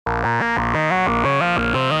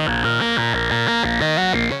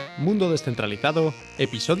Mundo Descentralizado,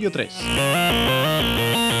 episodio 3.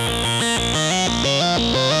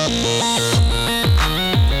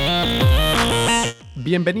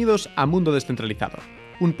 Bienvenidos a Mundo Descentralizado,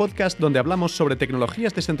 un podcast donde hablamos sobre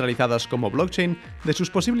tecnologías descentralizadas como blockchain, de sus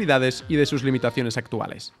posibilidades y de sus limitaciones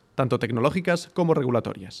actuales, tanto tecnológicas como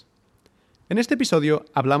regulatorias. En este episodio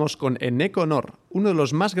hablamos con Eneko Knörr, uno de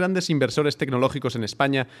los más grandes inversores tecnológicos en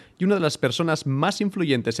España y una de las personas más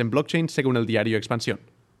influyentes en blockchain según el diario Expansión.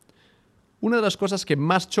 Una de las cosas que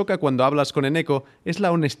más choca cuando hablas con Eneko es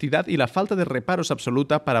la honestidad y la falta de reparos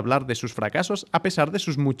absoluta para hablar de sus fracasos a pesar de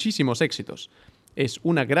sus muchísimos éxitos. Es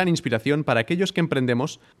una gran inspiración para aquellos que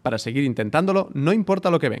emprendemos para seguir intentándolo, no importa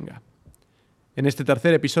lo que venga. En este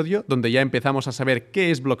tercer episodio, donde ya empezamos a saber qué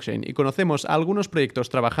es blockchain y conocemos a algunos proyectos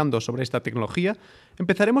trabajando sobre esta tecnología,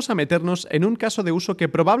 empezaremos a meternos en un caso de uso que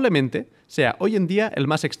probablemente sea hoy en día el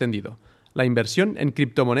más extendido, la inversión en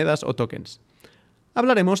criptomonedas o tokens.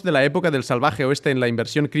 Hablaremos de la época del salvaje oeste en la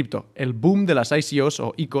inversión cripto, el boom de las ICOs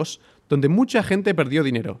o ICOs, donde mucha gente perdió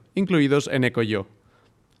dinero, incluidos Eneko y yo.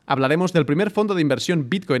 Hablaremos del primer fondo de inversión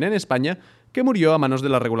Bitcoin en España, que murió a manos de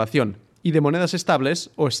la regulación, y de monedas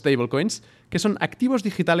estables, o stablecoins, que son activos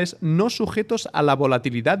digitales no sujetos a la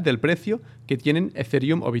volatilidad del precio que tienen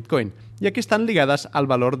Ethereum o Bitcoin, ya que están ligadas al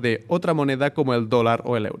valor de otra moneda como el dólar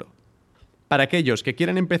o el euro. Para aquellos que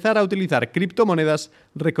quieran empezar a utilizar criptomonedas,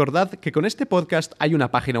 recordad que con este podcast hay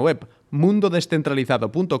una página web,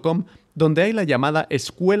 mundodescentralizado.com, donde hay la llamada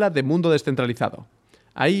Escuela de Mundo Descentralizado.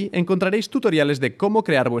 Ahí encontraréis tutoriales de cómo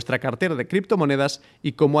crear vuestra cartera de criptomonedas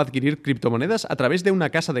y cómo adquirir criptomonedas a través de una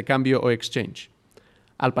casa de cambio o exchange.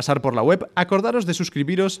 Al pasar por la web, acordaros de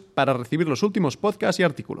suscribiros para recibir los últimos podcasts y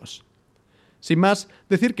artículos. Sin más,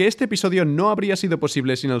 decir que este episodio no habría sido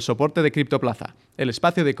posible sin el soporte de CryptoPlaza, el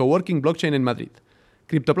espacio de coworking blockchain en Madrid.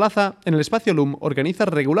 CryptoPlaza, en el espacio Loom, organiza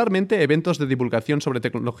regularmente eventos de divulgación sobre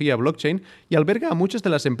tecnología blockchain y alberga a muchas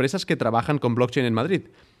de las empresas que trabajan con blockchain en Madrid.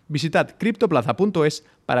 Visitad cryptoplaza.es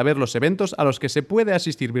para ver los eventos a los que se puede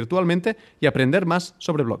asistir virtualmente y aprender más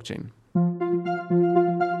sobre blockchain.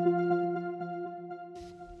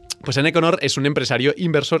 Pues Eneko Knörr es un empresario,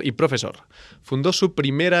 inversor y profesor. Fundó su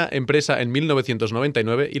primera empresa en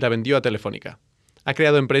 1999 y la vendió a Telefónica. Ha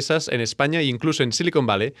creado empresas en España e incluso en Silicon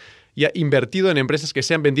Valley y ha invertido en empresas que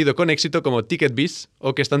se han vendido con éxito como TicketBiz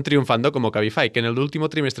o que están triunfando como Cabify, que en el último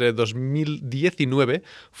trimestre de 2019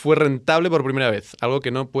 fue rentable por primera vez, algo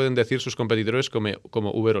que no pueden decir sus competidores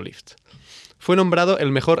como Uber o Lyft. Fue nombrado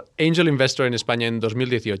el mejor Angel Investor en España en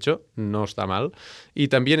 2018, no está mal, y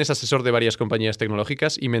también es asesor de varias compañías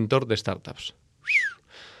tecnológicas y mentor de startups.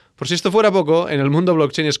 Por si esto fuera poco, en el mundo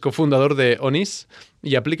blockchain es cofundador de ONIS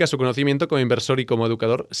y aplica su conocimiento como inversor y como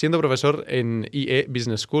educador, siendo profesor en IE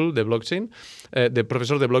Business School de blockchain,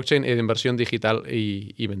 profesor de blockchain y de inversión digital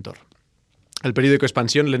y mentor. El periódico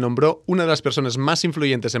Expansión le nombró una de las personas más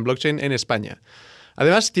influyentes en blockchain en España.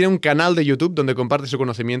 Además, tiene un canal de YouTube donde comparte su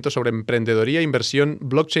conocimiento sobre emprendedoría, inversión,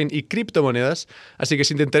 blockchain y criptomonedas, así que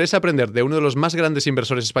si te interesa aprender de uno de los más grandes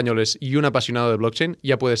inversores españoles y un apasionado de blockchain,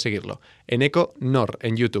 ya puedes seguirlo. Eneko Knörr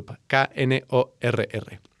en YouTube,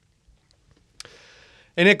 K-N-O-R-R.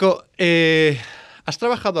 Eneko, ¿has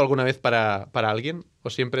trabajado alguna vez para alguien o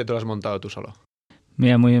siempre te lo has montado tú solo?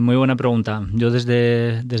 Mira, muy buena pregunta. Yo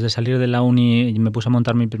desde salir de la uni me puse a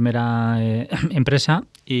montar mi primera empresa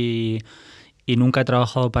y nunca he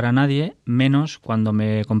trabajado para nadie, menos cuando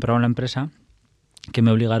me compraron la empresa, que me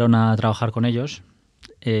obligaron a trabajar con ellos.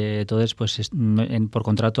 Entonces, pues por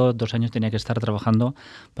contrato, 2 años tenía que estar trabajando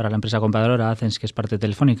para la empresa compradora Adsense, que es parte de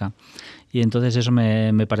Telefónica. Y entonces eso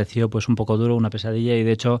me pareció pues un poco duro, una pesadilla, y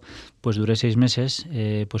de hecho pues duré 6 meses,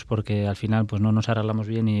 pues porque al final pues no nos arreglamos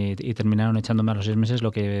bien y terminaron echándome a los 6 meses,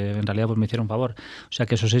 lo que en realidad pues me hicieron favor. O sea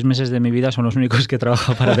que esos 6 meses de mi vida son los únicos que he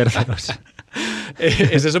trabajado para terceros.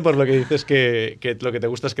 ¿Es eso por lo que dices que lo que te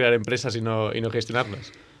gusta es crear empresas y no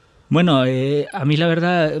gestionarlas? Bueno, a mí la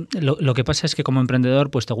verdad, lo que pasa es que como emprendedor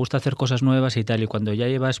pues te gusta hacer cosas nuevas y tal, y cuando ya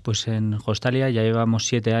llevas, pues en Hostalia ya llevamos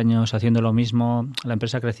 7 años haciendo lo mismo, la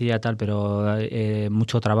empresa crecía tal, pero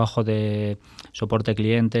mucho trabajo de soporte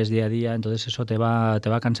clientes día a día, entonces eso te va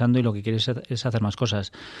cansando y lo que quieres es hacer más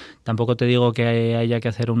cosas. Tampoco te digo que haya que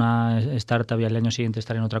hacer una startup y al año siguiente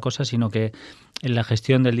estar en otra cosa, sino que en la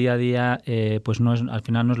gestión del día a día pues al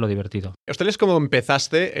final no es lo divertido. Hostalia es como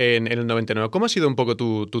empezaste en el 99. ¿Cómo ha sido un poco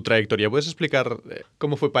tu trayectoria? ¿Puedes explicar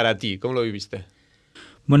cómo fue para ti? ¿Cómo lo viviste?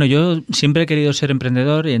 Bueno, yo siempre he querido ser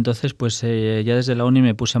emprendedor y entonces pues ya desde la uni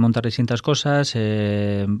me puse a montar distintas cosas,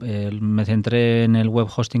 me centré en el web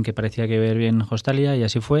hosting que parecía que iba a ir bien Hostalia y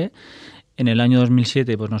así fue. En el año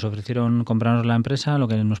 2007 pues nos ofrecieron comprarnos la empresa, lo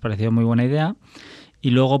que nos pareció muy buena idea. Y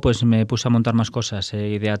luego pues me puse a montar más cosas.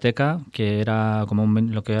 Ideateca, que era como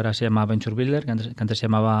lo que ahora se llama Venture Builder, que antes se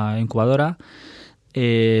llamaba incubadora.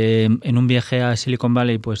 En un viaje a Silicon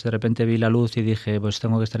Valley, pues de repente vi la luz y dije, pues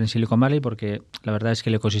tengo que estar en Silicon Valley, porque la verdad es que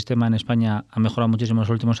el ecosistema en España ha mejorado muchísimo en los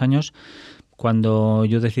últimos años. Cuando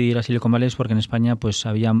yo decidí ir a Silicon Valley es porque en España pues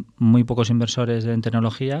había muy pocos inversores en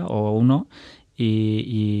tecnología, o uno,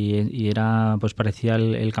 y era, pues parecía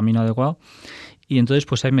el camino adecuado. Y entonces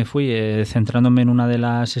pues ahí me fui, centrándome en una de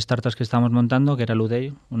las startups que estábamos montando, que era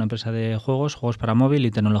Ludey, una empresa de juegos para móvil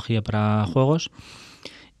y tecnología para juegos.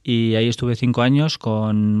 Y ahí estuve 5 años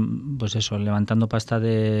con, pues eso, levantando pasta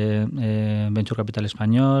de Venture Capital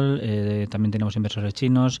español, también teníamos inversores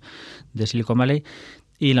chinos de Silicon Valley.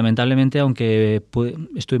 Y lamentablemente, aunque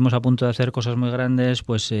estuvimos a punto de hacer cosas muy grandes,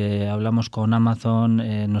 pues hablamos con Amazon,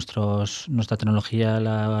 nuestra tecnología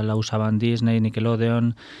la usaban Disney,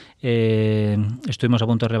 Nickelodeon, estuvimos a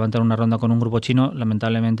punto de levantar una ronda con un grupo chino,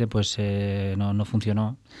 lamentablemente pues no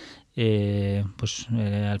funcionó.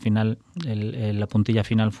 Al final la puntilla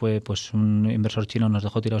final fue pues un inversor chino nos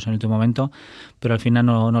dejó tirados en el último momento, pero al final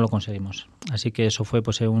no lo conseguimos, así que eso fue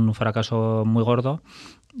pues un fracaso muy gordo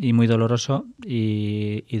y muy doloroso,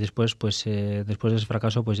 y después después de ese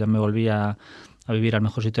fracaso pues ya me volví a vivir al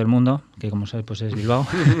mejor sitio del mundo, que como sabes pues es Bilbao.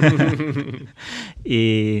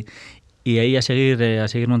 y ahí a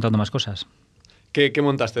seguir montando más cosas. ¿Qué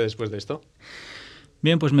montaste después de esto?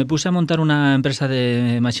 Bien, pues me puse a montar una empresa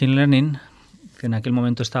de Machine Learning, que en aquel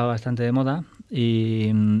momento estaba bastante de moda,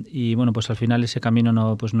 y bueno, pues al final ese camino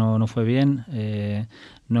no fue bien,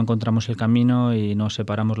 no encontramos el camino y nos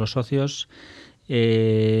separamos los socios.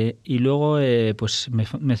 Y luego pues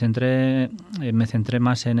me centré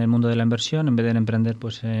más en el mundo de la inversión, en vez de en emprender,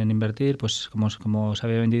 pues en invertir, pues como se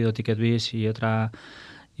había vendido TicketBiz y otra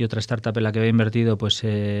startup en la que había invertido, pues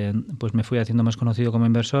me fui haciendo más conocido como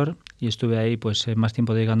inversor y estuve ahí pues más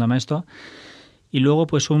tiempo dedicándome a esto. Y luego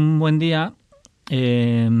pues un buen día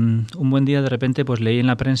de repente pues leí en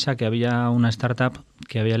la prensa que había una startup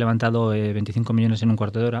que había levantado 25 millones en un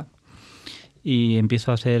cuarto de hora, y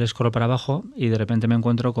empiezo a hacer scroll para abajo y de repente me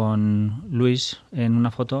encuentro con Luis en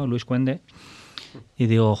una foto, Luis Cuende, y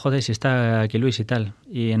digo, joder, si está aquí Luis y tal.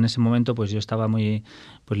 Y en ese momento pues yo estaba muy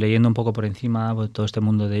pues leyendo un poco por encima pues, todo este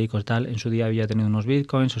mundo de ICOs tal. En su día había tenido unos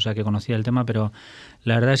bitcoins, o sea que conocía el tema, pero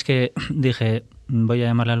la verdad es que dije, voy a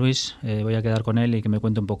llamarle a Luis, voy a quedar con él y que me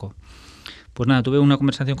cuente un poco. Pues nada, tuve una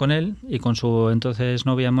conversación con él y con su entonces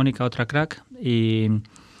novia Mónica, otra crack,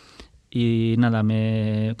 y nada,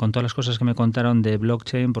 con todas las cosas que me contaron de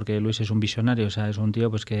blockchain, porque Luis es un visionario, o sea, es un tío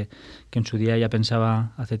pues que en su día ya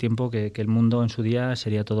pensaba hace tiempo que el mundo en su día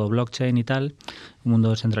sería todo blockchain y tal, un mundo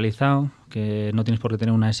descentralizado, que no tienes por qué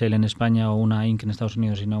tener una SL en España o una Inc. en Estados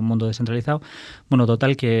Unidos, sino un mundo descentralizado. Bueno,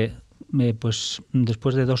 total que pues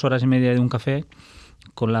después de 2 horas y media de un café,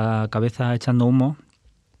 con la cabeza echando humo,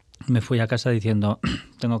 me fui a casa diciendo,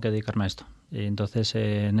 tengo que dedicarme a esto. Y entonces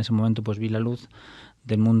en ese momento pues vi la luz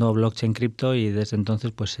del mundo blockchain cripto y desde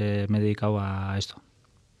entonces pues me he dedicado a esto.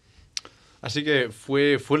 Así que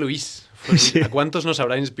fue Luis. Sí. ¿A cuántos nos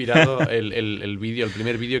habrá inspirado el vídeo, el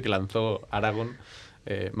primer vídeo que lanzó Aragón?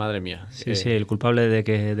 Madre mía. Sí, el culpable de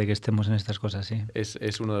que estemos en estas cosas, sí.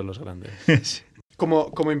 Es uno de los grandes. Sí.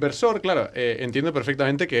 Como inversor, claro, entiendo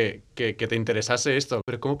perfectamente que te interesase esto,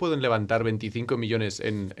 pero ¿cómo pueden levantar 25 millones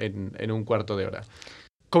en un cuarto de hora?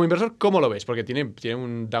 Como inversor, ¿cómo lo ves? Porque tiene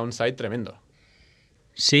un downside tremendo.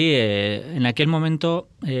 Sí, en aquel momento,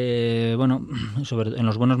 en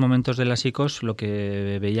los buenos momentos de las ICOs, lo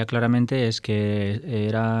que veía claramente es que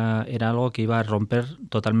era algo que iba a romper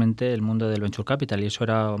totalmente el mundo del venture capital, y eso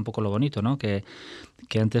era un poco lo bonito, ¿no? Que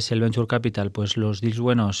antes el venture capital, pues los deals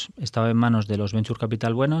buenos estaban en manos de los venture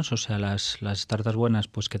capital buenos, o sea, las startups buenas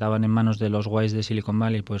pues quedaban en manos de los guays de Silicon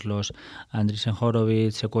Valley, pues los Andreessen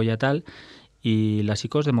Horowitz, Sequoia tal. Y las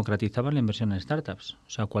ICOs democratizaban la inversión en startups.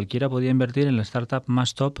 O sea, cualquiera podía invertir en la startup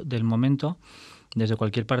más top del momento, desde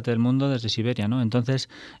cualquier parte del mundo, desde Siberia, ¿no? Entonces,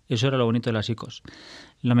 eso era lo bonito de las ICOs.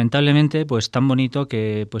 Lamentablemente, pues tan bonito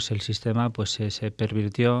que pues el sistema pues se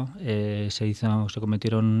pervirtió, se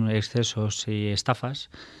cometieron excesos y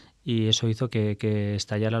estafas, y eso hizo que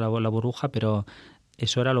estallara la burbuja, pero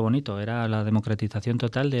eso era lo bonito, era la democratización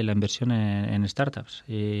total de la inversión en startups.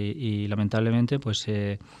 Y lamentablemente, pues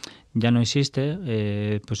ya no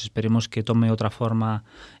existe, pues esperemos que tome otra forma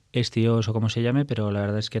STOs o como se llame, pero la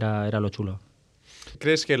verdad es que era lo chulo.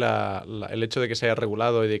 ¿Crees que el hecho de que se haya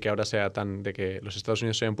regulado y de que ahora de que los Estados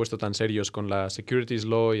Unidos se hayan puesto tan serios con la securities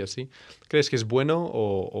law y así, ¿crees que es bueno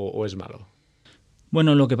o es malo?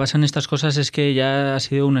 Bueno, lo que pasa en estas cosas es que ya ha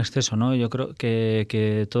sido un exceso, ¿no? Yo creo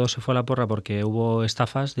que todo se fue a la porra porque hubo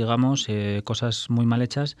estafas, digamos, cosas muy mal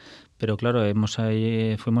hechas, pero claro,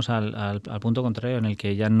 fuimos al punto contrario en el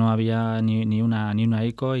que ya no había ni una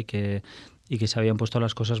ICO y que se habían puesto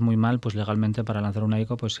las cosas muy mal, pues legalmente para lanzar una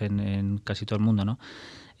ICO, pues en casi todo el mundo, ¿no?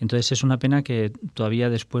 Entonces es una pena que todavía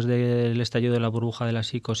después del estallido de la burbuja de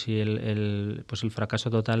las ICOs y pues el fracaso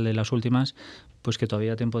total de las últimas, pues que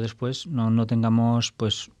todavía tiempo después no tengamos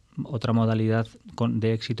pues otra modalidad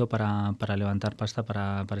de éxito para levantar pasta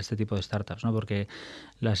para este tipo de startups, ¿no? Porque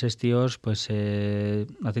las STOs, pues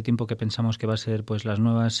hace tiempo que pensamos que va a ser pues las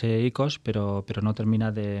nuevas ICOs, pero no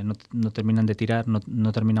terminan de tirar,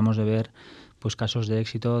 no terminamos de ver pues casos de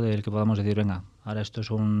éxito del que podamos decir, venga, ahora esto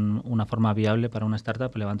es una forma viable para una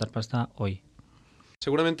startup levantar pasta hoy.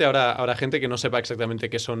 Seguramente habrá gente que no sepa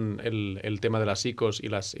exactamente qué son el tema de las ICOs y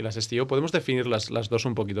las STO. ¿Podemos definir las dos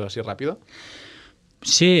un poquito así rápido?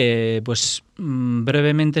 Sí, pues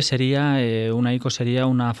brevemente una ICO sería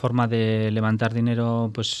una forma de levantar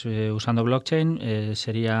dinero pues usando blockchain.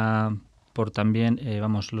 Sería por también,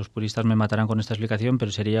 vamos, los puristas me matarán con esta explicación,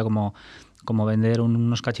 pero sería como vender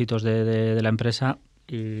unos cachitos de la empresa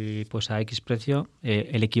y pues a X precio,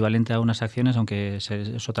 el equivalente a unas acciones, aunque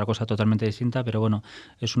es otra cosa totalmente distinta, pero bueno,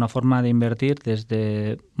 es una forma de invertir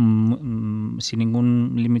desde sin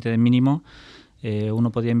ningún límite de mínimo.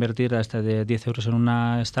 Uno podía invertir hasta de 10 euros en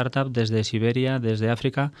una startup desde Siberia, desde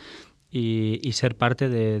África, y ser parte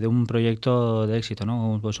de un proyecto de éxito,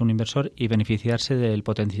 ¿no? Pues un inversor y beneficiarse del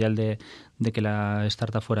potencial de que la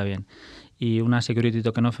startup fuera bien. Y una Security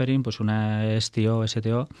Token Offering, pues una STO,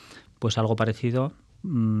 pues algo parecido,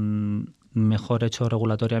 mejor hecho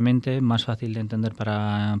regulatoriamente, más fácil de entender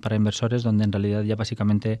para inversores, donde en realidad ya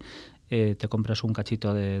básicamente te compras un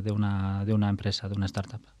cachito de una empresa, de una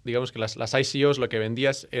startup. Digamos que las ICOs lo que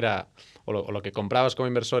vendías era, o lo que comprabas como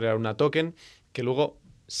inversor era una token que luego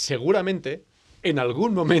seguramente en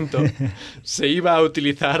algún momento se iba a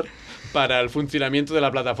utilizar para el funcionamiento de la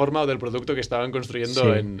plataforma o del producto que estaban construyendo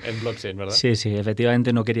Sí. en blockchain, ¿verdad? Sí,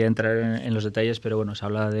 efectivamente no quería entrar en los detalles, pero bueno, se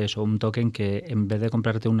habla de eso, un token que en vez de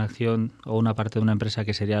comprarte una acción o una parte de una empresa,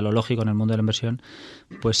 que sería lo lógico en el mundo de la inversión,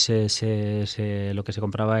 pues lo que se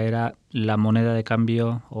compraba era la moneda de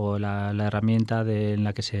cambio o la herramienta en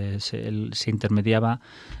la que se intermediaba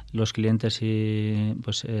los clientes y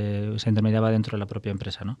pues se intermediaba dentro de la propia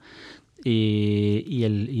empresa, ¿no? Y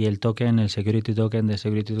el token, el security token de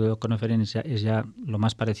Security Token Offering es ya lo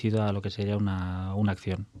más parecido a lo que sería una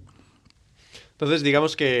acción. Entonces,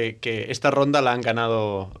 digamos que esta ronda la han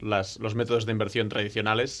ganado los métodos de inversión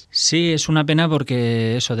tradicionales. Sí, es una pena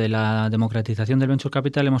porque eso de la democratización del venture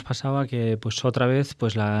capital hemos pasado a que pues otra vez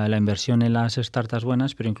pues la inversión en las startups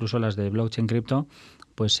buenas, pero incluso las de blockchain cripto,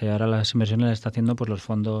 pues ahora las inversiones las está haciendo pues los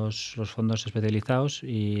fondos especializados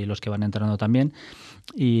y los que van entrando también.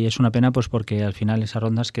 Y es una pena pues porque al final esas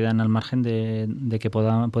rondas quedan al margen de que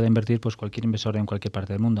pueda invertir pues cualquier inversor en cualquier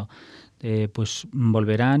parte del mundo. Pues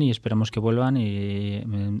volverán y esperamos que vuelvan y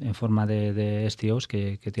en forma de STOs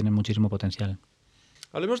que tienen muchísimo potencial.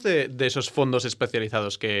 Hablemos de esos fondos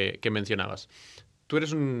especializados que mencionabas. Tú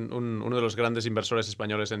eres uno de los grandes inversores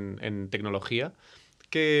españoles en tecnología.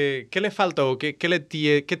 ¿Qué le falta o qué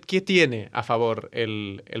tiene a favor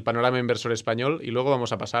el panorama inversor español? Y luego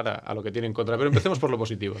vamos a pasar a lo que tiene en contra. Pero empecemos por lo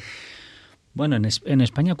positivo. Bueno, en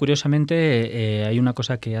España, curiosamente, hay una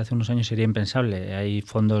cosa que hace unos años sería impensable. Hay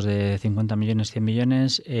fondos de 50 millones, 100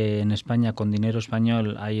 millones. En España, con dinero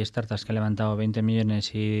español, hay startups que han levantado 20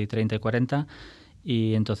 millones y 30 y 40.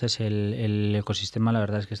 Y entonces el ecosistema, la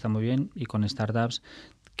verdad es que está muy bien. Y con startups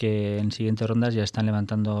que en siguientes rondas ya están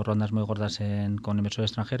levantando rondas muy gordas con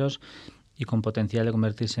inversores extranjeros y con potencial de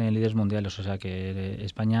convertirse en líderes mundiales. O sea que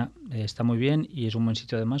España está muy bien y es un buen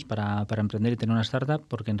sitio además para emprender y tener una startup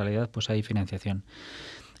porque en realidad pues hay financiación.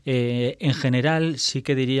 En general sí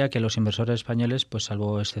que diría que los inversores españoles, pues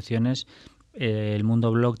salvo excepciones, el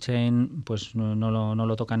mundo blockchain pues no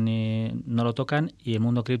lo tocan y el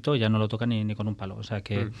mundo cripto ya no lo tocan ni con un palo. O sea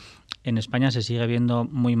que en España se sigue viendo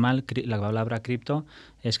muy mal la palabra cripto,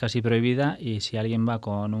 es casi prohibida y si alguien va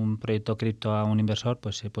con un proyecto cripto a un inversor,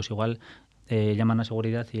 pues igual llaman a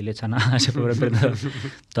seguridad y le echan a ese pobre emprendedor.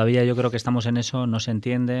 Todavía yo creo que estamos en eso, no se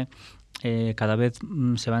entiende. Cada vez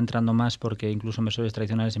se va entrando más porque incluso inversores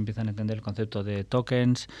tradicionales empiezan a entender el concepto de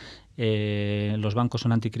tokens. Los bancos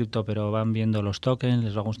son anticripto, pero van viendo los tokens,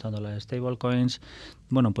 les va gustando las stablecoins.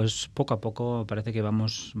 Bueno, pues poco a poco parece que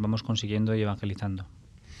vamos consiguiendo y evangelizando.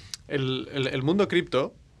 El mundo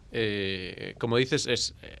cripto, como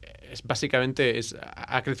dices, es básicamente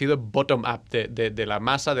ha crecido bottom-up, de la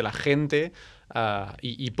masa, de la gente,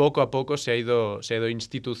 y poco a poco se ha ido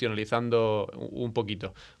institucionalizando un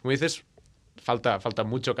poquito. Como dices, falta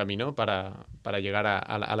mucho camino para llegar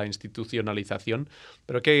a la institucionalización,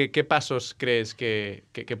 pero ¿qué pasos crees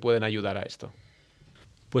que pueden ayudar a esto?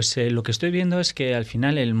 Pues lo que estoy viendo es que al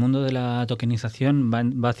final el mundo de la tokenización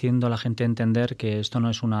va haciendo a la gente entender que esto no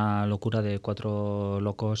es una locura de 4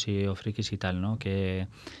 locos o frikis y tal, ¿no? Que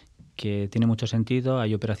tiene mucho sentido,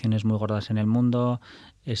 hay operaciones muy gordas en el mundo,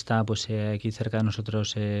 está pues aquí cerca de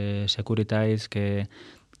nosotros Securities que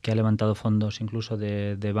ha levantado fondos incluso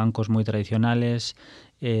de bancos muy tradicionales,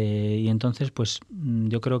 y entonces pues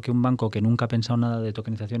yo creo que un banco que nunca ha pensado nada de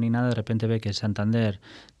tokenización ni nada, de repente ve que Santander,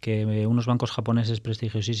 que unos bancos japoneses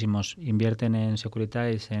prestigiosísimos invierten en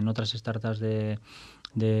Securities, en otras startups de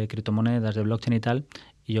criptomonedas, de blockchain y tal,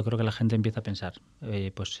 y yo creo que la gente empieza a pensar,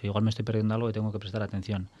 pues igual me estoy perdiendo algo y tengo que prestar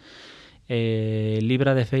atención.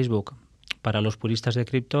 Libra de Facebook, para los puristas de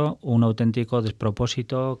cripto, un auténtico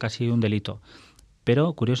despropósito, casi un delito.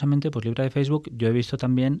 Pero, curiosamente, pues Libra de Facebook, yo he visto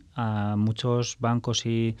también a muchos bancos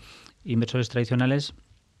y inversores tradicionales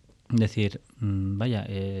decir, vaya,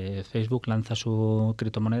 Facebook lanza su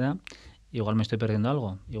criptomoneda, igual me estoy perdiendo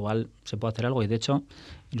algo, igual se puede hacer algo. Y de hecho,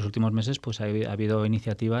 en los últimos meses pues ha habido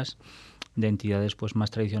iniciativas de entidades pues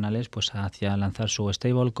más tradicionales pues hacia lanzar su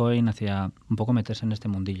stablecoin, hacia un poco meterse en este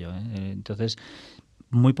mundillo, ¿eh? Entonces,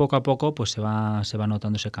 muy poco a poco pues se va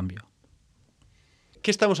notando ese cambio.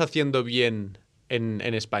 ¿Qué estamos haciendo bien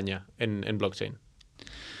en España en blockchain?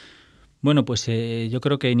 Bueno, pues yo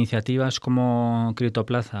creo que iniciativas como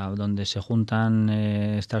Criptoplaza, donde se juntan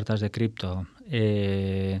startups de cripto,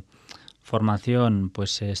 formación,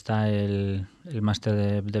 pues está el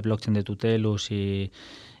máster de blockchain de Tutelus y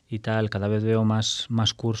tal. Cada vez veo más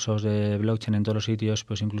cursos de blockchain en todos los sitios,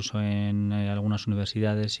 pues incluso en algunas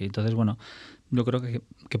universidades. Y entonces, bueno, yo creo que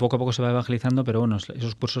poco a poco se va evangelizando, pero bueno,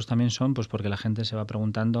 esos cursos también son pues porque la gente se va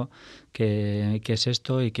preguntando qué es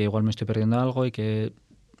esto y que igual me estoy perdiendo algo y que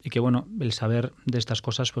bueno, el saber de estas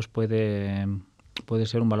cosas pues puede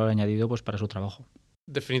ser un valor añadido pues para su trabajo.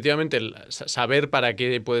 Definitivamente el saber para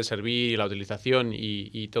qué puede servir la utilización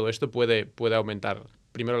y todo esto puede aumentar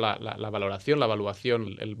primero la valoración, la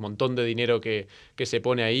evaluación, el montón de dinero que se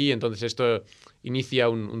pone ahí. Entonces esto inicia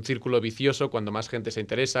un círculo vicioso. Cuando más gente se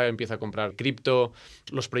interesa, empieza a comprar cripto,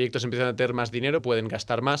 los proyectos empiezan a tener más dinero, pueden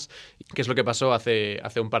gastar más, que es lo que pasó hace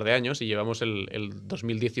un par de años, y llevamos el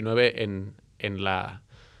 2019 en la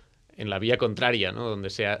vía contraria, ¿no? Donde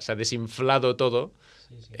se ha desinflado todo,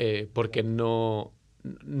 porque no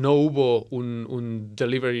hubo un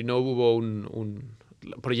delivery, no hubo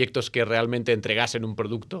proyectos que realmente entregasen un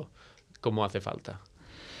producto como hace falta.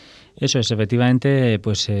 Eso es, efectivamente,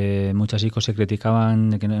 pues muchas ICOs se criticaban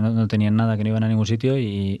de que no tenían nada, que no iban a ningún sitio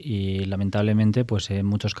y lamentablemente, pues en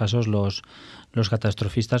muchos casos los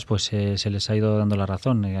catastrofistas pues se les ha ido dando la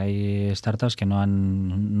razón. Hay startups que no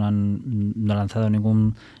han lanzado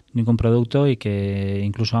ningún producto y que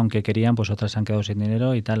incluso aunque querían, pues otras se han quedado sin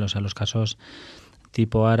dinero y tal. O sea, los casos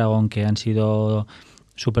tipo Aragon que han sido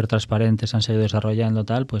súper transparentes, han seguido desarrollando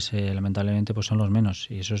tal, pues lamentablemente pues son los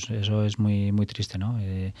menos y eso es muy muy triste, ¿no?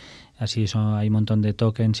 Así hay un montón de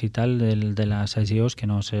tokens y tal de las ICOs que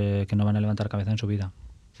no van a levantar cabeza en su vida.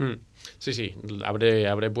 Sí,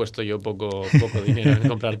 habré puesto yo poco dinero en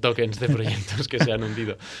comprar tokens de proyectos que se han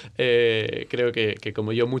hundido. Creo que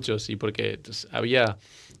como yo muchos, y porque había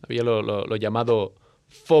lo llamado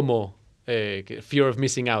FOMO, Fear of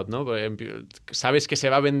Missing Out, ¿no? Sabes que se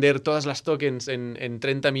va a vender todas las tokens en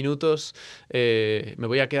 30 minutos, me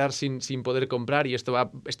voy a quedar sin poder comprar y esto va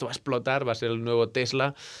a explotar, va a ser el nuevo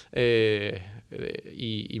Tesla,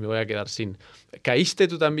 y me voy a quedar sin. ¿Caíste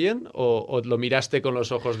tú también o lo miraste con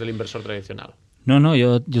los ojos del inversor tradicional? No,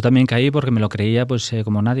 yo también caí porque me lo creía pues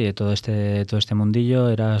como nadie. Todo este mundillo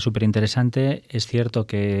era súper interesante. Es cierto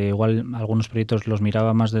que igual algunos proyectos los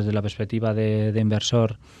miraba más desde la perspectiva de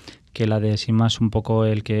inversor que la de sin más un poco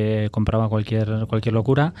el que compraba cualquier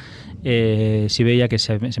locura. Sí veía que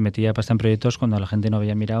se metía pasta en proyectos cuando la gente no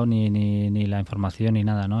había mirado ni la información ni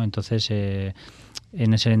nada, ¿no? Entonces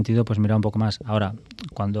en ese sentido pues miraba un poco más. Ahora,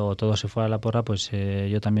 cuando todo se fue a la porra, pues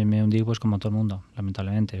yo también me hundí pues como todo el mundo,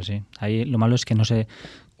 lamentablemente, sí. Ahí lo malo es que no sé,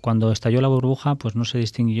 cuando estalló la burbuja pues no se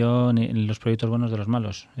distinguió ni los proyectos buenos de los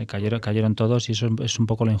malos. Cayeron todos y eso es un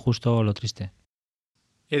poco lo injusto o lo triste.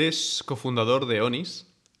 Eres cofundador de Onis.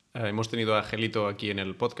 Hemos tenido a Gelito aquí en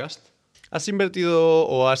el podcast. ¿Has invertido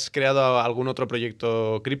o has creado algún otro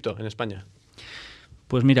proyecto cripto en España?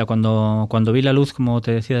 Pues mira, cuando vi la luz, como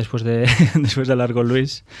te decía después de hablar con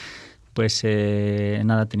Luis, Pues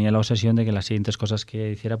nada, tenía la obsesión de que las siguientes cosas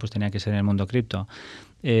que hiciera pues tenía que ser en el mundo cripto.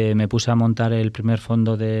 Me puse a montar el primer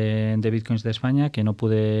fondo de bitcoins de España, que no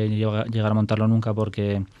pude llegar a montarlo nunca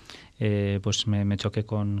porque pues me choqué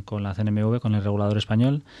con la CNMV, con el regulador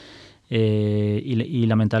español. Y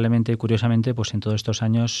lamentablemente, curiosamente, pues en todos estos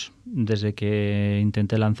años, desde que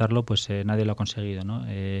intenté lanzarlo, pues nadie lo ha conseguido, ¿no?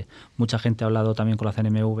 Mucha gente ha hablado también con la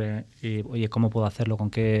CNMV y, oye, ¿cómo puedo hacerlo? ¿Con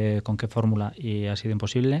qué fórmula? Y ha sido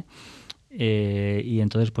imposible. Y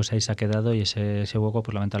entonces pues ahí se ha quedado y ese hueco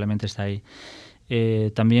pues lamentablemente está ahí.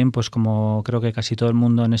 También pues como creo que casi todo el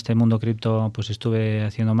mundo en este mundo cripto pues estuve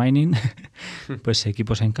haciendo mining, pues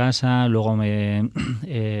equipos en casa, luego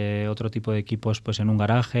otro tipo de equipos pues en un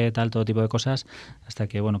garaje, tal, todo tipo de cosas, hasta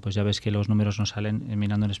que bueno pues ya ves que los números no salen,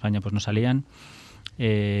 minando en España pues no salían.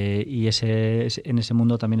 Y en ese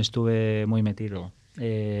mundo también estuve muy metido.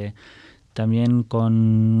 También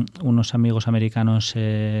con unos amigos americanos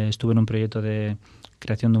estuve en un proyecto de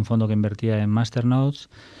creación de un fondo que invertía en masternodes.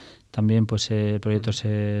 También pues el proyecto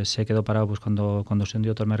se quedó parado pues cuando se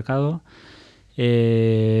hundió todo el mercado.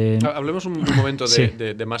 Hablemos un momento Sí.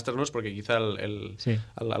 de masternodes, porque quizá Sí.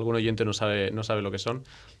 algún oyente no sabe lo que son.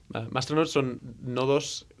 Masternodes son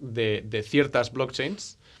nodos de ciertas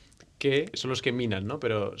blockchains que son los que minan, ¿no?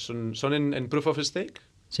 Pero son en proof of stake.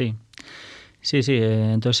 Sí. Sí, sí.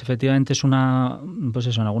 Entonces, efectivamente, pues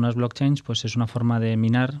eso, en algunas blockchains, pues es una forma de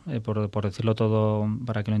minar, por decirlo todo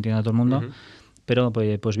para que lo entienda todo el mundo, pero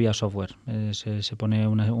pues vía software. Se pone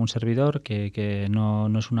un servidor que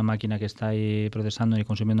no es una máquina que está ahí procesando y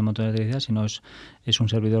consumiendo un montón de electricidad, sino es un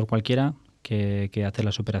servidor cualquiera que hace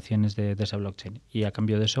las operaciones de esa blockchain. Y a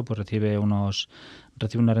cambio de eso, pues recibe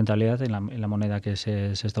una rentabilidad en la moneda que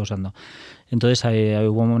se está usando. Entonces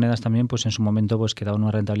hubo monedas también pues en su momento pues que daban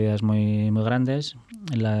unas rentabilidades muy muy grandes.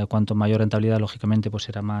 Cuanto mayor rentabilidad, lógicamente, pues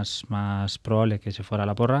era más probable que se fuera a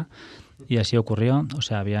la porra, y así ocurrió. O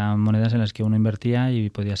sea, había monedas en las que uno invertía y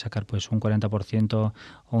podía sacar pues un 40%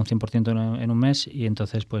 o un 100% en un mes, y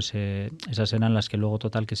entonces pues esas eran las que luego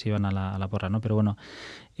total que se iban a la porra, ¿no? Pero bueno,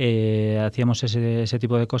 hacíamos ese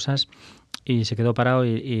tipo de cosas y se quedó parado,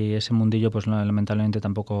 y ese mundillo pues lamentablemente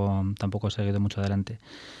tampoco ha seguido mucho adelante.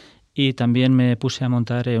 Y también me puse a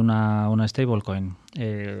montar una stablecoin.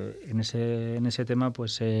 En ese tema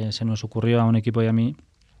pues se nos ocurrió a un equipo y a mí,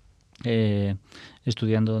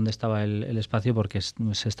 estudiando dónde estaba el espacio, porque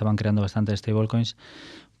se estaban creando bastantes stablecoins,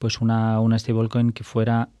 pues una stablecoin que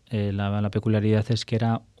fuera, la peculiaridad es que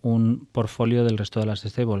era un portfolio del resto de las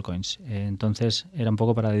stablecoins. Entonces era un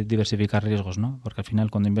poco para diversificar riesgos, ¿no? Porque al final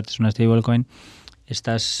cuando inviertes una stablecoin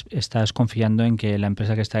estás confiando en que la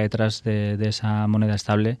empresa que está detrás de esa moneda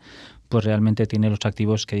estable pues realmente tiene los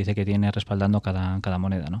activos que dice que tiene respaldando cada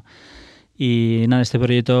moneda, ¿no? Y nada, este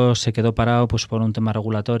proyecto se quedó parado pues por un tema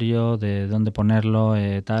regulatorio, de dónde ponerlo,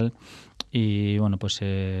 tal. Y bueno, pues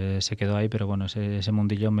se quedó ahí, pero bueno, ese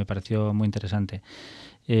mundillo me pareció muy interesante.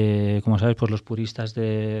 Como sabes, pues los puristas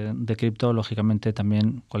de cripto, lógicamente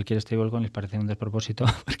también cualquier stablecoin les parece un despropósito,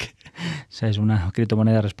 porque es una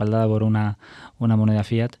criptomoneda respaldada por una moneda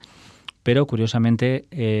fiat. Pero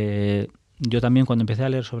curiosamente, yo también cuando empecé a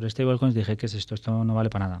leer sobre stablecoins dije, ¿qué es esto? Esto no vale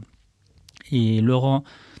para nada. Y luego,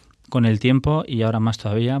 con el tiempo, y ahora más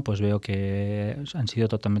todavía, pues veo que han sido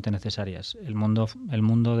totalmente necesarias. El mundo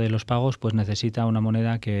de los pagos pues necesita una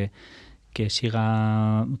moneda que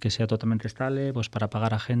sea totalmente estable, pues para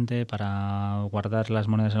pagar a gente, para guardar las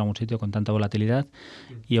monedas en algún sitio con tanta volatilidad.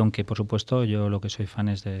 Y aunque por supuesto yo lo que soy fan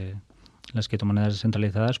es de las criptomonedas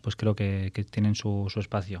descentralizadas, pues creo que tienen su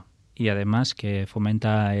espacio, y además que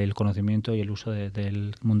fomenta el conocimiento y el uso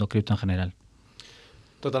del mundo cripto en general.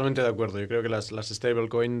 Totalmente de acuerdo. Yo creo que las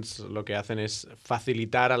stablecoins lo que hacen es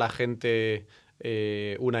facilitar a la gente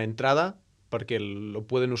una entrada, porque lo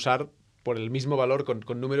pueden usar por el mismo valor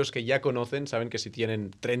con números que ya conocen. Saben que si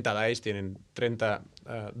tienen 30 DAIs, tienen 30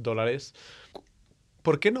 dólares.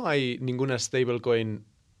 ¿Por qué no hay ninguna stablecoin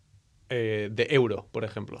de euro, por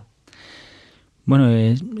ejemplo?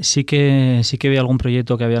 Bueno, sí que vi algún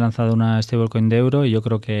proyecto que había lanzado una stablecoin de euro, y yo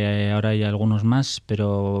creo que ahora hay algunos más,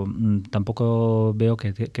 pero tampoco veo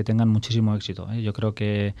que tengan muchísimo éxito. Yo creo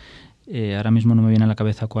que ahora mismo no me viene a la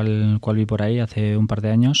cabeza cuál vi por ahí hace un par de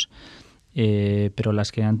años, pero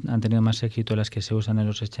las que han tenido más éxito, las que se usan en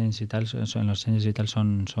los exchanges y tal,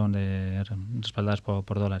 son respaldadas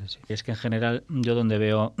por dólares. Y es que en general yo donde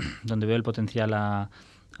veo el potencial a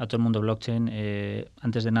todo el mundo blockchain,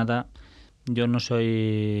 antes de nada, yo no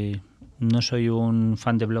soy un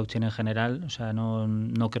fan de blockchain en general. O sea,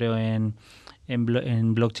 no creo en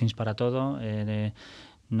blockchains para todo.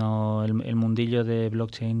 No, el mundillo de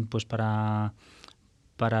blockchain pues para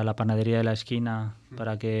para la panadería de la esquina,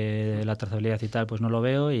 para que la trazabilidad y tal, pues no lo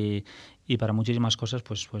veo, y para muchísimas cosas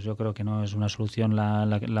pues yo creo que no es una solución la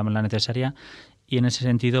necesaria, y en ese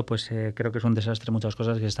sentido pues creo que es un desastre muchas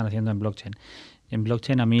cosas que se están haciendo en blockchain. En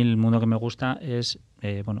blockchain a mí el mundo que me gusta es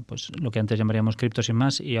pues lo que antes llamaríamos cripto sin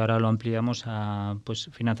más, y ahora lo ampliamos a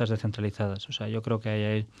pues finanzas descentralizadas. O sea, yo creo que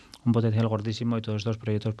hay un potencial gordísimo, y todos estos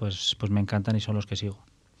proyectos pues me encantan y son los que sigo.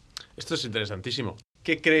 Esto es interesantísimo.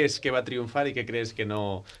 ¿Qué crees que va a triunfar y qué crees que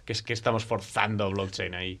no, que es que estamos forzando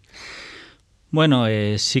blockchain ahí? Bueno,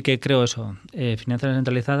 sí que creo eso. Finanzas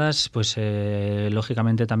descentralizadas, pues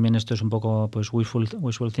lógicamente también esto es un poco pues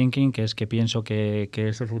wishful thinking, que es que pienso que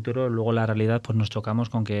es el futuro. Luego la realidad pues nos chocamos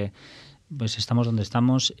con que pues estamos donde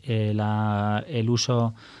estamos. El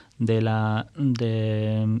uso de las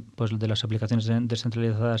aplicaciones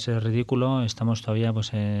descentralizadas es ridículo. Estamos todavía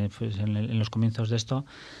pues en los comienzos de esto.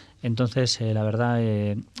 Entonces, la verdad,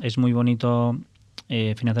 es muy bonito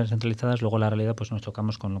finanzas descentralizadas, luego la realidad pues nos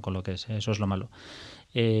chocamos con lo que es, eso es lo malo.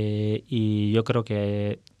 Y yo creo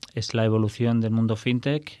que es la evolución del mundo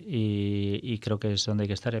fintech, y creo que es donde hay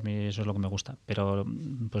que estar, y a mí eso es lo que me gusta, pero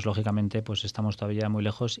pues lógicamente pues estamos todavía muy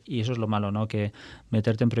lejos, y eso es lo malo, ¿no? Que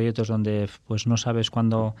meterte en proyectos donde pues no sabes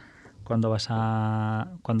cuándo vas a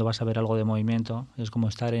ver algo de movimiento, es como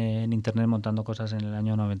estar en internet montando cosas en el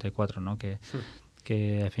año 94, ¿no? Que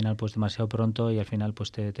al final pues demasiado pronto, y al final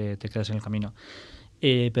pues te quedas en el camino.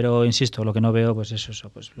 Pero insisto, lo que no veo pues es eso,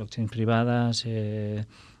 pues blockchains privadas,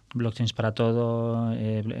 blockchains para todo,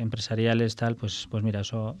 empresariales, tal, pues mira,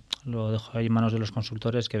 eso lo dejo ahí en manos de los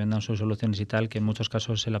consultores que vendan sus soluciones y tal, que en muchos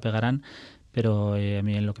casos se la pegarán, pero a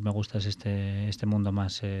mí lo que me gusta es este mundo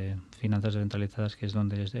más finanzas descentralizadas, que es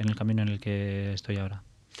en el camino en el que estoy ahora.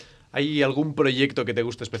 ¿Hay algún proyecto que te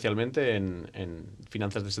guste especialmente en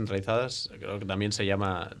finanzas descentralizadas? Creo que también se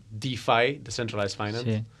llama DeFi, Decentralized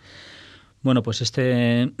Finance. Sí. Bueno, pues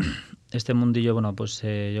este mundillo, bueno, pues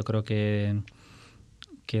yo creo que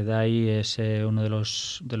DAI es uno de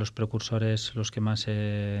los precursores, los que más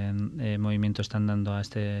movimiento están dando a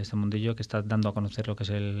este mundillo, que está dando a conocer lo que es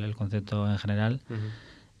el concepto en general.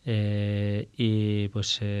 Y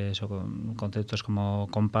pues eso, con conceptos como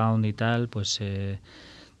compound y tal, pues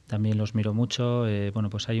también los miro mucho. Bueno,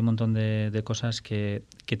 pues hay un montón de cosas que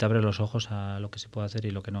te abren los ojos a lo que se puede hacer y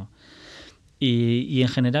lo que no. Y en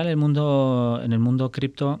general en el mundo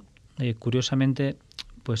cripto, curiosamente,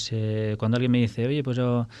 pues cuando alguien me dice, oye, pues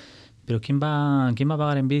pero ¿quién va a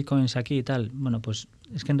pagar en bitcoins aquí y tal? Bueno, pues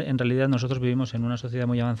es que en realidad nosotros vivimos en una sociedad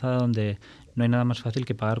muy avanzada donde no hay nada más fácil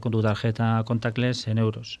que pagar con tu tarjeta contactless en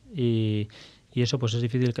euros. Y eso pues es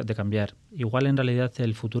difícil de cambiar. Igual en realidad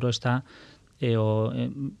el futuro está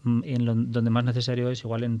donde más necesario es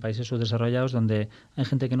igual en países subdesarrollados, donde hay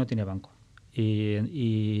gente que no tiene banco.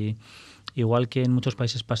 Y igual que en muchos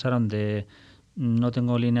países pasaron de no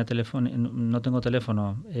tengo no tengo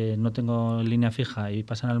teléfono, no tengo línea fija, y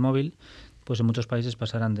pasan al móvil, pues en muchos países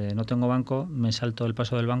pasarán de no tengo banco, me salto el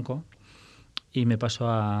paso del banco y me paso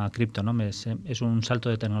a cripto, ¿no? Es un salto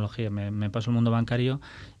de tecnología, me paso al mundo bancario,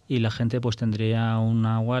 y la gente pues tendría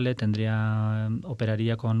una wallet,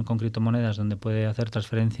 operaría con criptomonedas donde puede hacer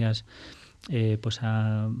transferencias, pues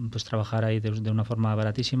trabajar ahí de una forma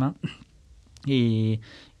baratísima, y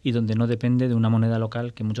donde no depende de una moneda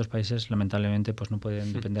local, que muchos países lamentablemente pues no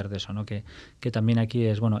pueden depender de eso, ¿no? Que también aquí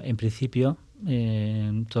es, bueno, en principio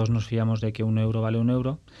todos nos fiamos de que un euro vale un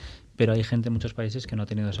euro, pero hay gente en muchos países que no ha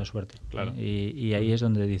tenido esa suerte. Claro. Y ahí es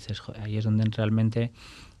donde dices, joder, ahí es donde realmente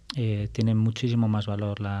tienen muchísimo más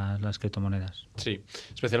valor las criptomonedas. Sí,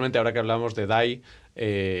 especialmente ahora que hablamos de DAI.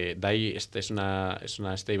 DAI es una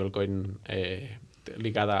stablecoin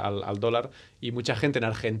ligada al dólar, y mucha gente en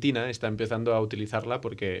Argentina está empezando a utilizarla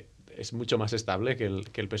porque es mucho más estable que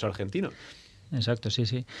el peso argentino. Exacto, sí,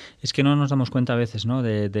 sí. Es que no nos damos cuenta a veces, ¿no?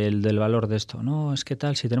 Del valor de esto. No, es que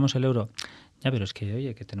tal, si tenemos el euro. Ya, pero es que,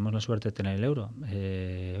 oye, que tenemos la suerte de tener el euro.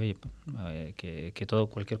 Que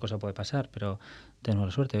cualquier cosa puede pasar, pero tenemos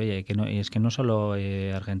la suerte. Oye, y es que no solo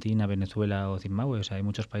Argentina, Venezuela o Zimbabue, o sea, hay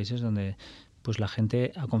muchos países donde pues la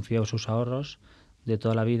gente ha confiado sus ahorros de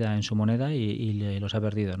toda la vida en su moneda y los ha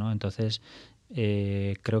perdido, ¿no? Entonces,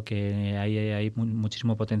 creo que hay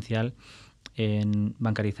muchísimo potencial en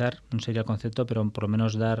bancarizar, no sería el concepto, pero por lo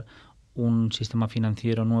menos dar un sistema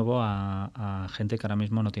financiero nuevo a gente que ahora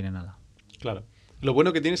mismo no tiene nada. Claro. Lo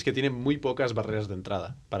bueno que tiene es que tiene muy pocas barreras de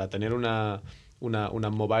entrada. Para tener una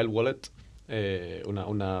mobile wallet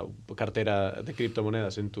una cartera de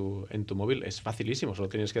criptomonedas en tu móvil, es facilísimo, solo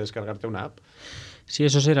tienes que descargarte una app. Sí,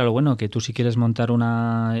 eso será lo bueno, que tú si quieres montar un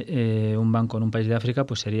banco en un país de África,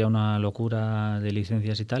 pues sería una locura de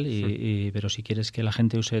licencias y tal, pero si quieres que la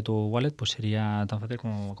gente use tu wallet, pues sería tan fácil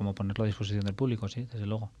como ponerlo a disposición del público, sí, desde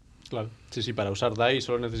luego. Claro. Sí, sí, para usar DAI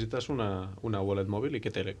solo necesitas una wallet móvil y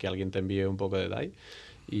que alguien te envíe un poco de DAI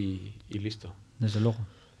y listo. Desde luego.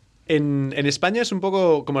 En España es un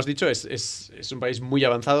poco, como has dicho, es un país muy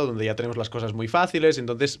avanzado donde ya tenemos las cosas muy fáciles,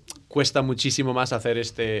 entonces cuesta muchísimo más hacer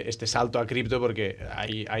este salto a cripto porque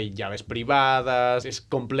hay llaves privadas, es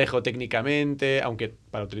complejo técnicamente, aunque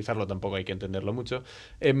para utilizarlo tampoco hay que entenderlo mucho.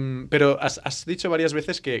 Pero has dicho varias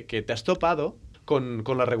veces que te has topado con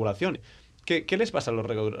la regulación. ¿Qué les pasa a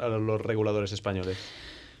los reguladores españoles?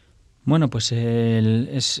 Bueno, pues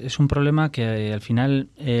es un problema que al final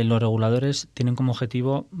los reguladores tienen como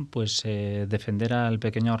objetivo pues defender al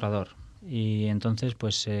pequeño ahorrador. Y entonces,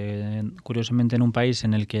 pues curiosamente en un país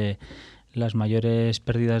en el que las mayores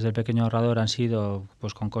pérdidas del pequeño ahorrador han sido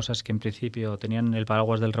pues con cosas que en principio tenían el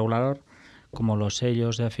paraguas del regulador, como los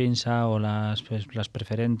sellos de Afinsa o las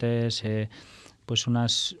preferentes, pues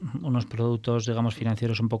unos productos, digamos,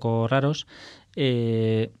 financieros un poco raros, con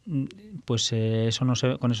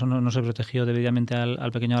eso no se protegió debidamente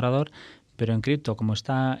al pequeño ahorrador, pero en cripto, como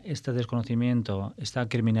está este desconocimiento, esta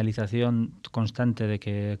criminalización constante de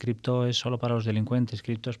que cripto es solo para los delincuentes,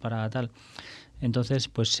 cripto es para tal, entonces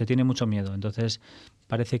pues se tiene mucho miedo. Entonces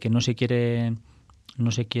parece que no se quiere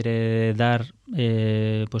dar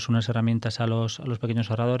pues unas herramientas a los pequeños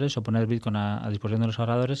ahorradores o poner Bitcoin a disposición de los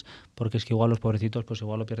ahorradores, porque es que igual los pobrecitos pues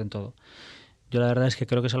igual lo pierden todo. Yo la verdad es que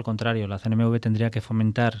creo que es al contrario. La CNMV tendría que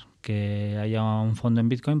fomentar que haya un fondo en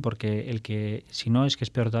Bitcoin, porque si no es que es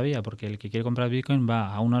peor todavía, porque el que quiere comprar Bitcoin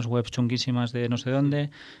va a unas webs chunguísimas de no sé dónde,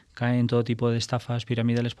 cae en todo tipo de estafas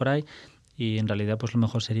piramidales por ahí, y en realidad pues lo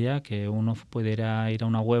mejor sería que uno pudiera ir a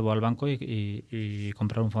una web o al banco y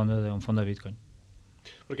comprar un fondo de Bitcoin.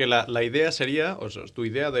 Porque la idea sería, o sea, tu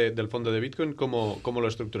idea del fondo de Bitcoin, ¿cómo lo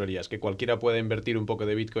estructurarías? ¿Que cualquiera pueda invertir un poco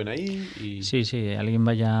de Bitcoin ahí? Sí, sí, alguien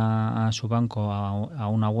vaya a su banco, a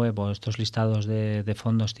una web o estos listados de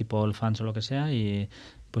fondos tipo All Funds o lo que sea, y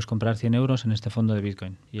pues comprar 100 euros en este fondo de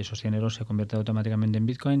Bitcoin. Y esos 100 euros se convierten automáticamente en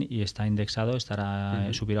Bitcoin y está indexado,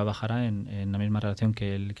 subirá o bajará en la misma relación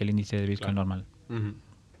que el índice de Bitcoin Claro. normal.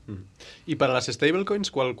 Y para las stablecoins,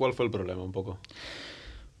 ¿cuál fue el problema un poco?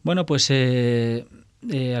 Bueno, pues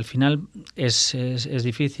al final es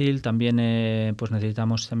difícil. También pues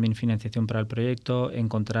necesitamos también financiación para el proyecto,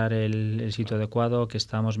 encontrar el sitio adecuado, que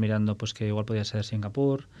estábamos mirando pues que igual podía ser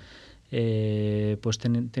Singapur. Pues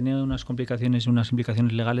tenía unas complicaciones y unas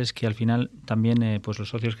implicaciones legales que al final también pues los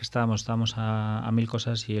socios que estábamos a mil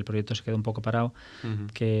cosas y el proyecto se quedó un poco parado,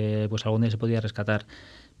 que pues algún día se podía rescatar.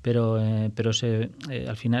 Pero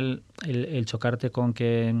al final el chocarte con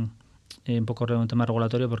que un poco un tema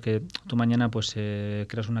regulatorio, porque tú mañana pues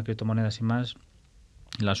creas una criptomoneda sin más,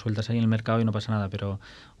 la sueltas ahí en el mercado y no pasa nada, pero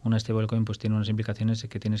una stablecoin pues tiene unas implicaciones de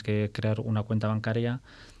que tienes que crear una cuenta bancaria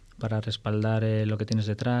para respaldar lo que tienes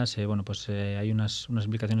detrás. Hay unas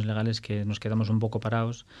implicaciones legales que nos quedamos un poco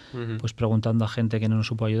parados, pues preguntando a gente que no nos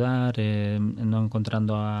supo ayudar, no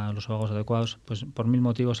encontrando a los abogados adecuados, pues por mil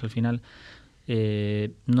motivos al final.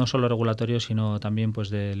 No solo regulatorio, sino también pues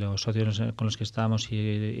de los socios con los que estábamos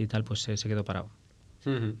y tal, pues se quedó parado.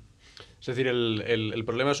 Es decir, el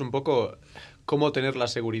problema es un poco cómo tener la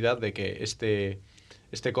seguridad de que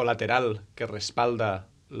este colateral que respalda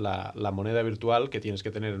la moneda virtual que tienes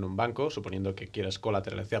que tener en un banco, suponiendo que quieras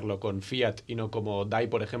colateralizarlo con fiat y no como DAI,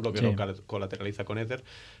 por ejemplo, que Sí. lo colateraliza con Ether,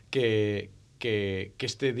 que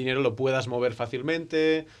este dinero lo puedas mover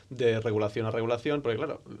fácilmente de regulación a regulación, porque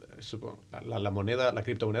claro, la moneda, la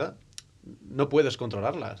criptomoneda, no puedes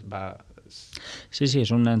controlarla. Sí,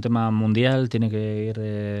 es un tema mundial, tiene que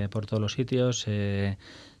ir por todos los sitios.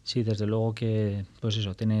 Sí, desde luego que pues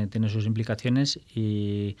eso tiene sus implicaciones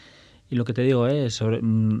y lo que te digo es,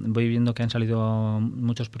 voy viendo que han salido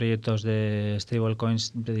muchos proyectos de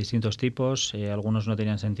stablecoins de distintos tipos, algunos no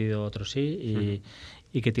tenían sentido, otros sí,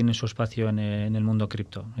 y que tienen su espacio en el mundo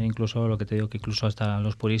cripto. E incluso lo que te digo, que incluso hasta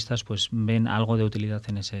los puristas pues ven algo de utilidad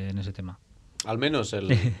en ese tema. Al menos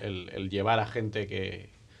el llevar a gente que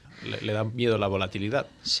le da miedo la volatilidad.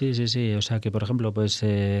 Sí. O sea que, por ejemplo, pues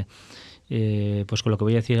pues con lo que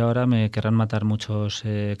voy a decir ahora me querrán matar muchos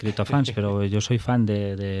criptofans, pero yo soy fan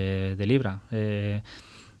de Libra, de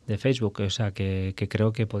Facebook, o sea que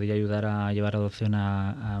creo que podría ayudar a llevar adopción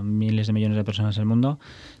a miles de millones de personas en el mundo.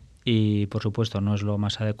 Y por supuesto no es lo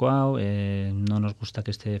más adecuado, no nos gusta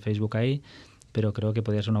que esté Facebook ahí, pero creo que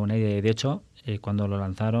podría ser una buena idea. Y de hecho, cuando lo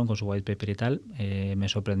lanzaron con su white paper y tal, me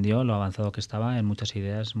sorprendió lo avanzado que estaba en muchas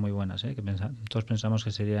ideas muy buenas, que todos pensamos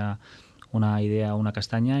que sería una idea, una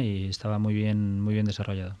castaña, y estaba muy bien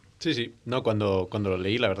desarrollado. Sí, sí. No, cuando lo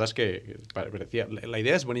leí, la verdad es que parecía... La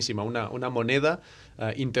idea es buenísima. Una moneda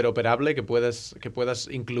interoperable que puedas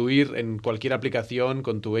incluir en cualquier aplicación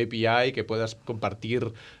con tu API, que puedas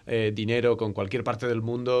compartir dinero con cualquier parte del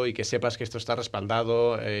mundo y que sepas que esto está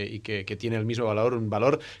respaldado y que tiene el mismo valor, un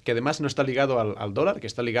valor que además no está ligado al dólar, que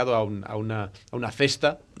está ligado a una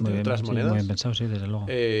cesta de otras monedas. Muy bien pensado, sí, desde luego.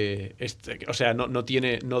 O sea,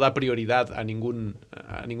 no da prioridad a ningún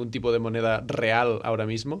tipo de moneda real ahora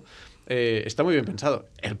mismo. Está muy bien pensado.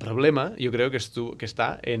 El problema, yo creo que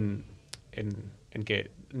está en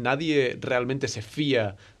que nadie realmente se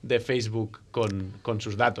fía de Facebook con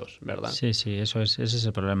sus datos, ¿verdad? Sí, ese es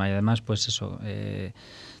el problema. Y además, pues eso,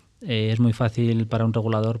 es muy fácil para un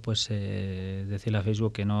regulador pues decirle a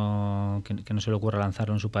Facebook que no se le ocurra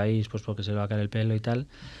lanzarlo en su país, pues porque se le va a caer el pelo y tal,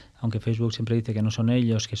 aunque Facebook siempre dice que no son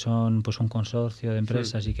ellos, que son pues un consorcio de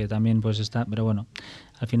empresas y que también pues está, pero bueno,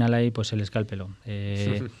 al final ahí pues se les cae el pelo.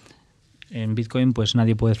 En Bitcoin pues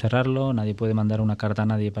nadie puede cerrarlo, nadie puede mandar una carta a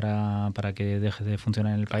nadie para que deje de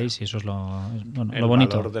funcionar en el país, y eso es lo bonito. El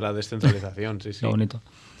valor de la descentralización, sí, sí. Lo bonito.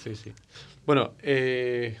 Sí, sí. Bueno,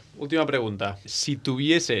 última pregunta. Si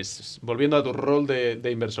tuvieses, volviendo a tu rol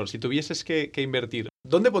de inversor, si tuvieses que invertir,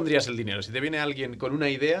 ¿dónde pondrías el dinero? Si te viene alguien con una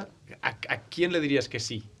idea, ¿a quién le dirías que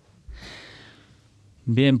sí?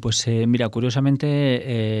 Bien, pues mira,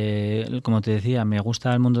 curiosamente, como te decía, me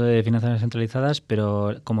gusta el mundo de finanzas descentralizadas,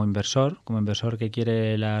 pero como inversor que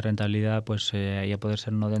quiere la rentabilidad, pues ya poder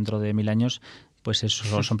ser uno dentro de 1000 años, pues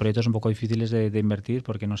esos son proyectos un poco difíciles de invertir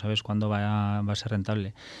porque no sabes cuándo va a ser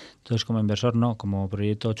rentable. Entonces, como inversor, no, como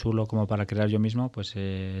proyecto chulo, como para crear yo mismo, pues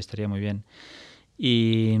estaría muy bien.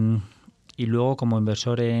 Y luego, como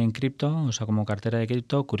inversor en cripto, o sea, como cartera de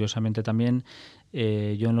cripto, curiosamente también,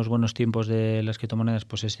 yo en los buenos tiempos de las criptomonedas,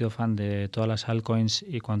 pues he sido fan de todas las altcoins,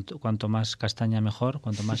 y cuanto más castaña mejor,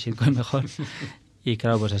 cuanto más shitcoin mejor. Y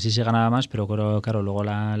claro, pues así se ganaba más, pero claro, luego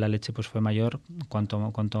la leche pues fue mayor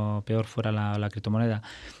cuanto peor fuera la criptomoneda.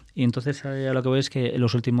 Y entonces a lo que voy es que en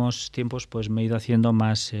los últimos tiempos pues me he ido haciendo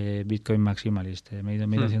más Bitcoin maximalist. Me he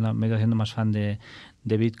ido haciendo más fan de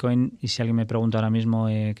Bitcoin, y si alguien me pregunta ahora mismo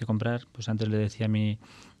qué comprar, pues antes le decía mi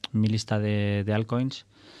lista de altcoins,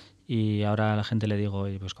 y ahora a la gente le digo,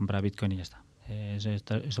 pues compra Bitcoin y ya está.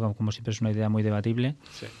 Esto como siempre es una idea muy debatible.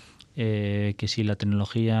 Sí. Que si la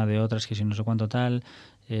tecnología de otras, que si no sé cuánto tal,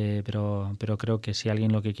 pero creo que si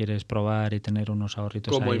alguien lo que quiere es probar y tener unos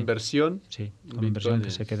ahorritos como ahí, inversión, sí, como Bitcoin inversión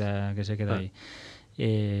que se queda ahí.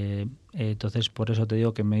 Entonces por eso te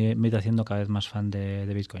digo que me he ido haciendo cada vez más fan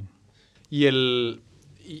de Bitcoin.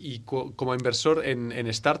 Y como inversor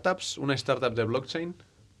en startups, una startup de blockchain,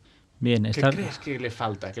 Bien, ¿qué crees que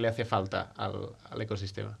le hace falta al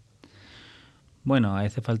ecosistema? Bueno,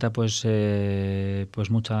 hace falta pues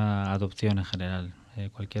mucha adopción en general.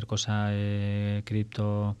 Cualquier cosa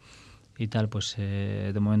cripto y tal, pues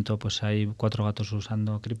de momento pues hay 4 gatos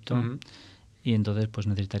usando cripto. Uh-huh. Y entonces pues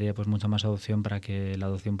necesitaría pues mucha más adopción para que la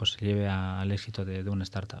adopción pues se lleve al éxito de una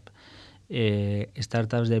startup.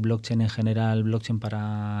 Startups de blockchain en general, blockchain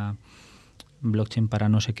para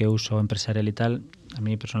no sé qué uso empresarial y tal, a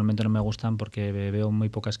mí personalmente no me gustan porque veo muy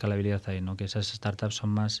poca escalabilidad ahí, ¿no? Que esas startups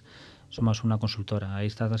son más una consultora. Hay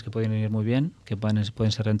startups que pueden ir muy bien, que pueden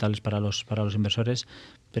ser rentables para los inversores,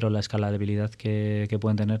 pero la escalabilidad que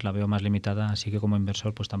pueden tener la veo más limitada, así que como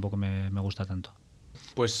inversor pues tampoco me gusta tanto.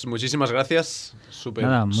 Pues muchísimas gracias,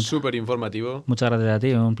 súper informativo. Muchas gracias a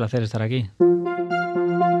ti, un placer estar aquí.